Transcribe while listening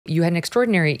you had an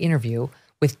extraordinary interview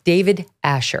with David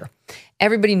Asher.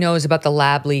 Everybody knows about the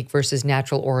lab leak versus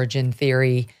natural origin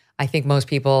theory. I think most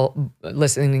people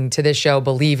listening to this show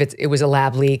believe it was a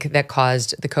lab leak that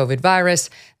caused the COVID virus.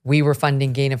 We were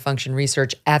funding gain of function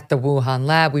research at the Wuhan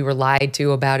lab. We were lied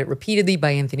to about it repeatedly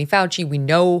by Anthony Fauci. We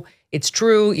know it's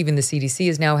true. Even the CDC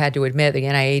has now had to admit, the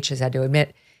NIH has had to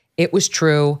admit it was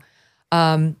true.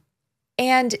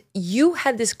 And you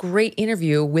had this great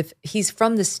interview with, he's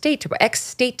from the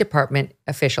ex-State Department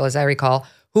official, as I recall,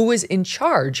 who was in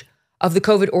charge of the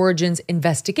COVID origins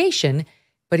investigation,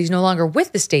 but he's no longer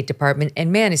with the State Department.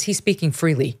 And man, is he speaking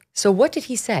freely. So what did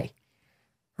he say?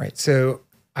 Right. So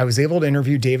I was able to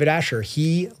interview David Asher.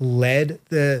 He led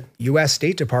the U.S.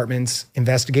 State Department's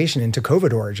investigation into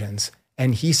COVID origins.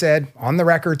 And he said on the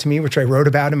record to me, which I wrote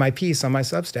about in my piece on my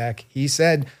Substack, he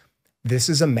said, this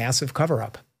is a massive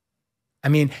cover-up. I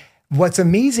mean, what's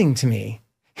amazing to me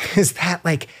is that,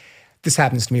 like, this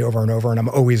happens to me over and over, and I'm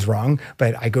always wrong,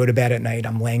 but I go to bed at night,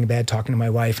 I'm laying in bed talking to my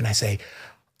wife, and I say,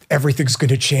 everything's going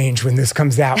to change when this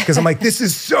comes out, because I'm like, this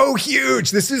is so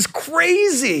huge. This is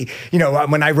crazy. You know,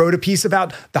 when I wrote a piece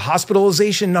about the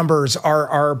hospitalization numbers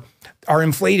are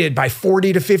inflated by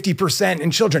 40 to 50%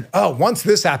 in children. Oh, once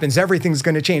this happens, everything's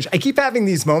going to change. I keep having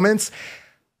these moments.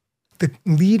 The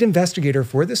lead investigator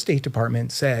for the State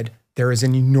Department said, there is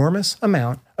an enormous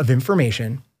amount of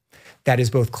information that is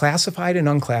both classified and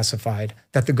unclassified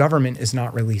that the government is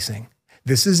not releasing.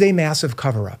 This is a massive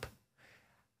cover-up.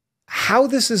 How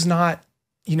this is not,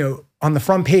 on the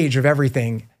front page of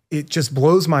everything, it just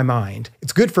blows my mind.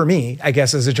 It's good for me, I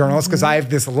guess, as a journalist, because I have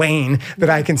this lane that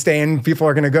I can stay in. People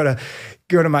are going to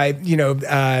go to my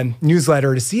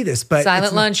newsletter to see this. But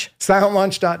Silent Lunch.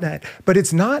 Silentlunch.net. But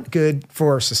it's not good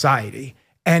for society.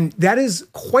 And that is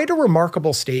quite a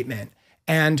remarkable statement.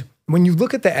 And when you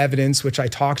look at the evidence, which I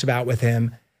talked about with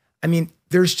him, I mean,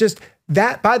 there's just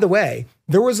that, by the way,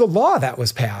 there was a law that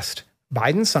was passed.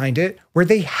 Biden signed it, where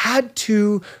they had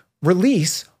to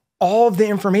release all of the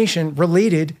information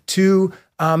related to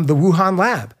the Wuhan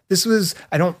lab. This was,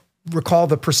 I don't recall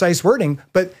the precise wording,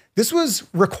 but this was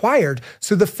required.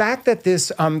 So the fact that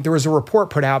this, there was a report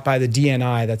put out by the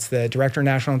DNI, that's the Director of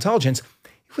National Intelligence,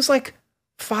 it was like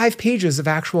 5 pages of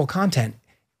actual content.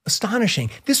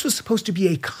 Astonishing. This was supposed to be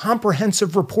a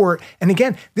comprehensive report. And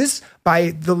again, this,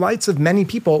 by the lights of many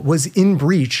people, was in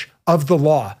breach of the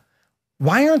law.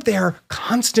 Why aren't there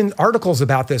constant articles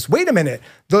about this? Wait a minute.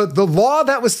 The law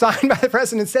that was signed by the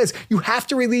president says you have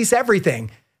to release everything.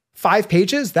 5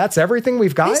 pages? That's everything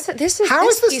we've got? How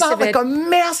is this not like a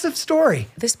massive story?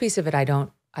 This piece of it I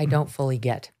don't fully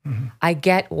get. Mm-hmm. I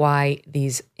get why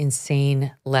these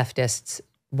insane leftists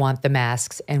want the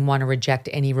masks and want to reject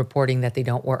any reporting that they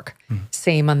don't work. Mm-hmm.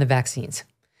 Same on the vaccines.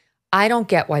 I don't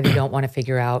get why they don't want to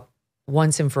figure out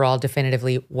once and for all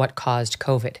definitively what caused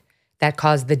COVID. That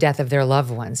caused the death of their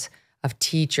loved ones, of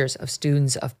teachers, of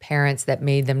students, of parents, that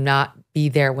made them not be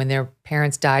there when their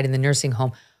parents died in the nursing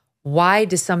home. Why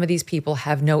do some of these people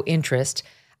have no interest?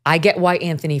 I get why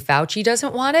Anthony Fauci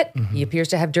doesn't want it. Mm-hmm. He appears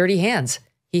to have dirty hands.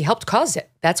 He helped cause it.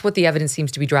 That's what the evidence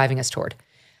seems to be driving us toward.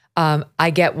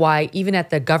 I get why even at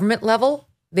the government level,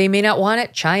 they may not want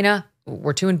it. China,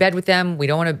 we're too in bed with them. We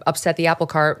don't want to upset the apple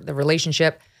cart, the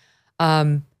relationship.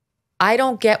 I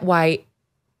don't get why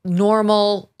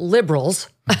normal liberals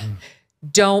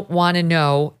don't want to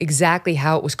know exactly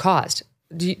how it was caused.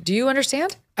 Do you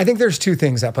understand? I think there's 2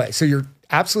 things at play. So you're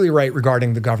absolutely right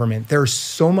regarding the government. There's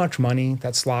so much money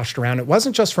that's sloshed around. It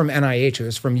wasn't just from NIH, it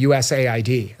was from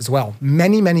USAID as well.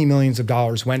 Many, many millions of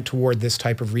dollars went toward this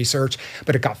type of research,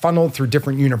 but it got funneled through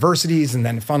different universities and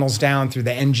then it funnels down through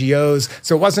the NGOs.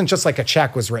 So it wasn't just like a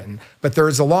check was written, but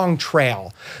there's a long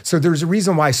trail. So there's a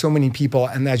reason why so many people,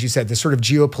 and as you said, this sort of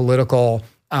geopolitical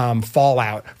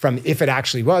fallout from if it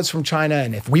actually was from China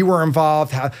and if we were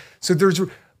involved.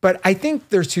 But I think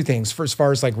there's 2 things for as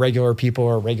far as like regular people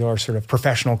or regular sort of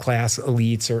professional class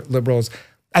elites or liberals.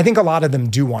 I think a lot of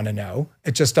them do want to know.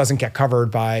 It just doesn't get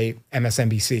covered by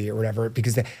MSNBC or whatever.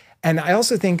 And I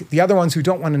also think the other ones who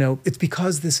don't want to know, it's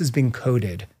because this has been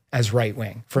coded as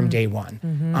right-wing from day one.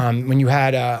 Mm-hmm. When you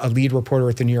had a lead reporter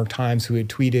at the New York Times who had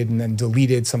tweeted and then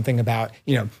deleted something about,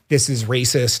 this is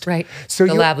racist. Right, so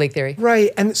the lab leak theory.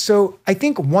 Right, and so I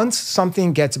think once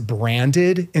something gets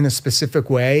branded in a specific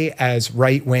way as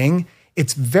right-wing,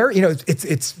 it's very,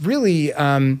 it's really,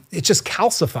 it just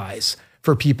calcifies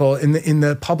for people in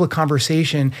the public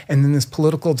conversation and in this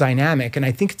political dynamic. And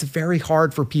I think it's very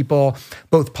hard for people,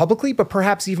 both publicly, but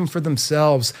perhaps even for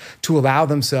themselves, to allow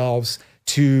themselves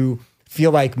to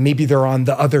feel like maybe they're on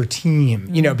the other team,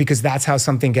 because that's how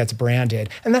something gets branded.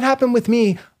 And that happened with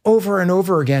me over and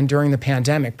over again during the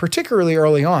pandemic, particularly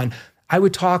early on. I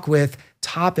would talk with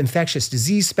top infectious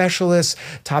disease specialists,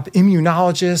 top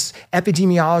immunologists,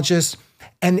 epidemiologists,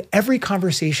 and every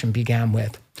conversation began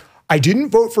with, I didn't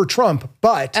vote for Trump,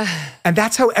 but, and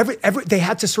that's how they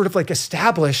had to sort of like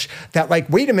establish that, like,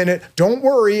 wait a minute, don't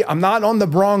worry, I'm not on the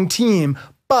wrong team,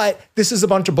 but this is a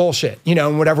bunch of bullshit,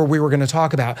 and whatever we were going to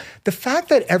talk about. The fact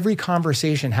that every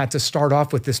conversation had to start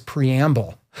off with this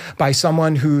preamble by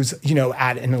someone who's,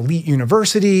 at an elite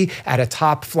university, at a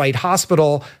top flight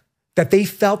hospital, that they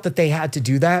felt that they had to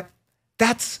do that,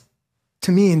 that's,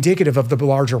 to me, indicative of the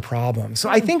larger problem. So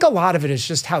I think a lot of it is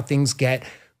just how things get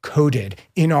coded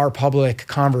in our public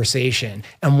conversation.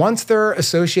 And once they're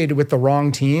associated with the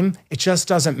wrong team, it just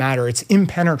doesn't matter. It's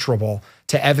impenetrable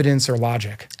to evidence or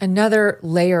logic. Another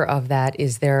layer of that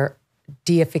is their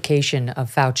deification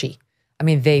of Fauci. I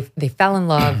mean, they fell in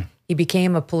love. He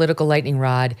became a political lightning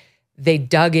rod. They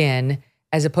dug in,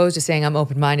 as opposed to saying, I'm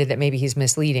open-minded that maybe he's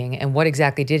misleading. And what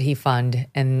exactly did he fund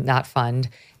and not fund?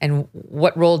 And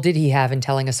what role did he have in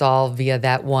telling us all via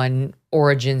that one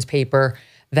Origins paper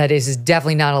that is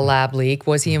definitely not a lab leak?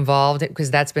 Was he involved?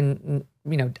 Because that's been,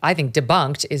 I think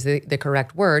debunked is the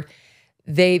correct word.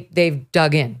 They've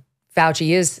dug in. Fauci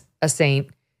is a saint.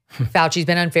 Fauci's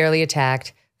been unfairly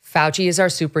attacked. Fauci is our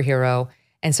superhero.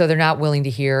 And so they're not willing to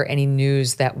hear any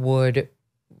news that would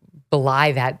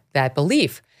belie that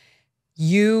belief.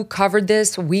 You covered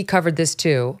this. We covered this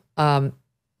too.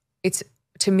 It's,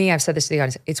 to me, I've said this to the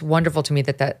audience, it's wonderful to me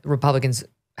that the Republicans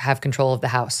have control of the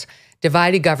House.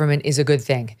 Divided government is a good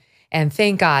thing. And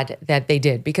thank God that they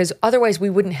did, because otherwise we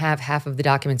wouldn't have half of the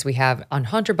documents we have on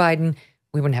Hunter Biden.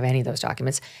 We wouldn't have any of those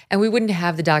documents. And we wouldn't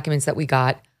have the documents that we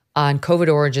got on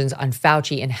COVID origins, on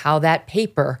Fauci, and how that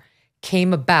paper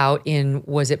came about in,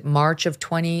 was it March of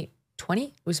 2020?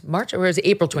 It was March, or was it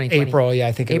April 2020? April, yeah,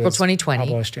 I think it April was 2020.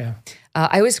 Published, yeah.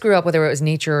 I always screw up whether it was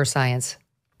Nature or Science.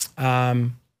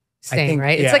 Same,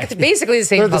 right? Yeah, it's like it's basically the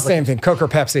same. They're the same thing, Coke or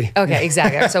Pepsi. Okay,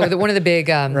 exactly. So one of the big,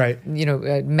 right.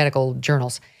 Medical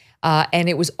journals. And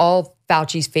it was all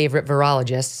Fauci's favorite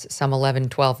virologists, some 11,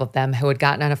 12 of them, who had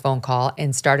gotten on a phone call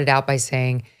and started out by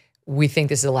saying, we think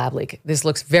this is a lab leak. This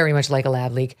looks very much like a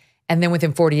lab leak. And then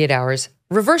within 48 hours,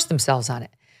 reversed themselves on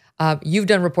it. You've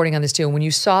done reporting on this too. And when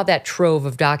you saw that trove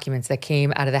of documents that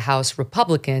came out of the House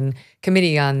Republican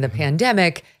Committee on the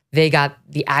Pandemic, they got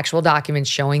the actual documents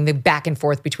showing the back and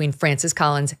forth between Francis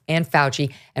Collins and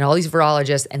Fauci and all these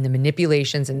virologists and the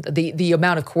manipulations and the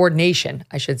amount of coordination,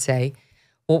 I should say.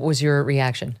 What was your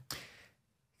reaction?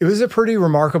 It was a pretty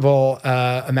remarkable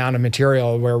amount of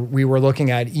material where we were looking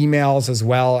at emails as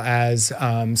well as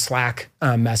Slack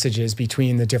messages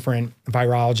between the different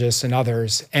virologists and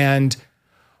others. And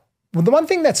well, the one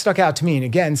thing that stuck out to me, and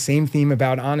again, same theme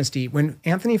about honesty, when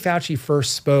Anthony Fauci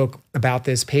first spoke about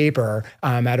this paper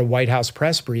at a White House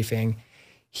press briefing,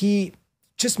 he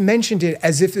just mentioned it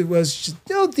as if it was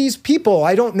just, these people,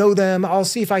 I don't know them. I'll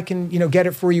see if I can, get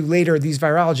it for you later, these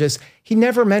virologists. He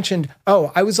never mentioned,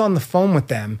 I was on the phone with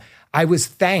them. I was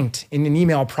thanked in an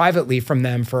email privately from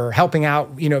them for helping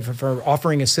out, for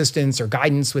offering assistance or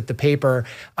guidance with the paper.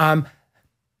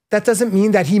 That doesn't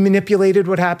mean that he manipulated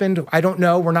what happened. I don't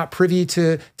know. We're not privy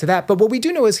to that. But what we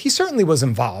do know is he certainly was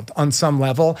involved on some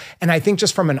level. And I think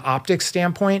just from an optics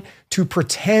standpoint, to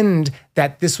pretend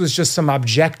that this was just some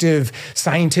objective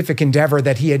scientific endeavor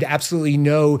that he had absolutely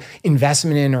no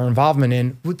investment in or involvement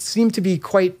in would seem to be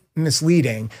quite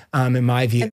misleading, in my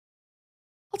view.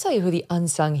 I'll tell you who the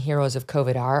unsung heroes of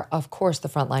COVID are. Of course, the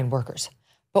frontline workers.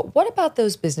 But what about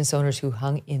those business owners who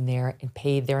hung in there and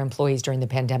paid their employees during the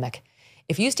pandemic?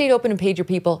 If you stayed open and paid your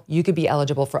people, you could be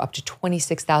eligible for up to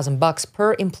 $26,000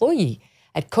 per employee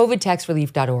at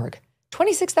covidtaxrelief.org.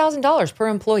 $26,000 per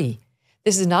employee.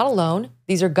 This is not a loan.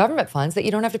 These are government funds that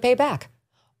you don't have to pay back.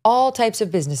 All types of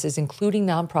businesses, including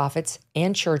nonprofits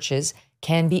and churches,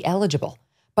 can be eligible.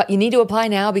 But you need to apply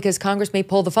now because Congress may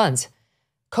pull the funds.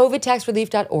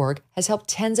 covidtaxrelief.org has helped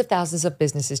tens of thousands of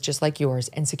businesses just like yours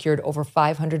and secured over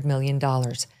 $500 million.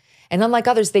 And unlike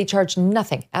others, they charge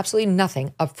nothing, absolutely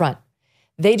nothing up front.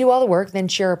 They do all the work, then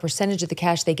share a percentage of the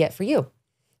cash they get for you.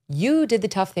 You did the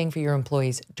tough thing for your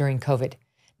employees during COVID.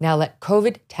 Now let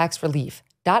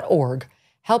covidtaxrelief.org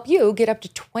help you get up to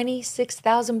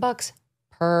 $26,000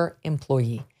 per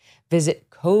employee.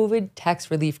 Visit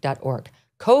covidtaxrelief.org.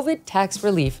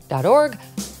 covidtaxrelief.org.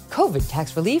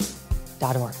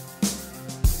 covidtaxrelief.org.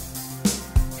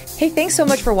 Hey, thanks so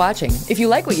much for watching. If you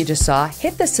like what you just saw,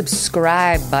 hit the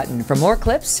subscribe button for more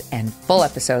clips and full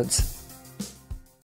episodes.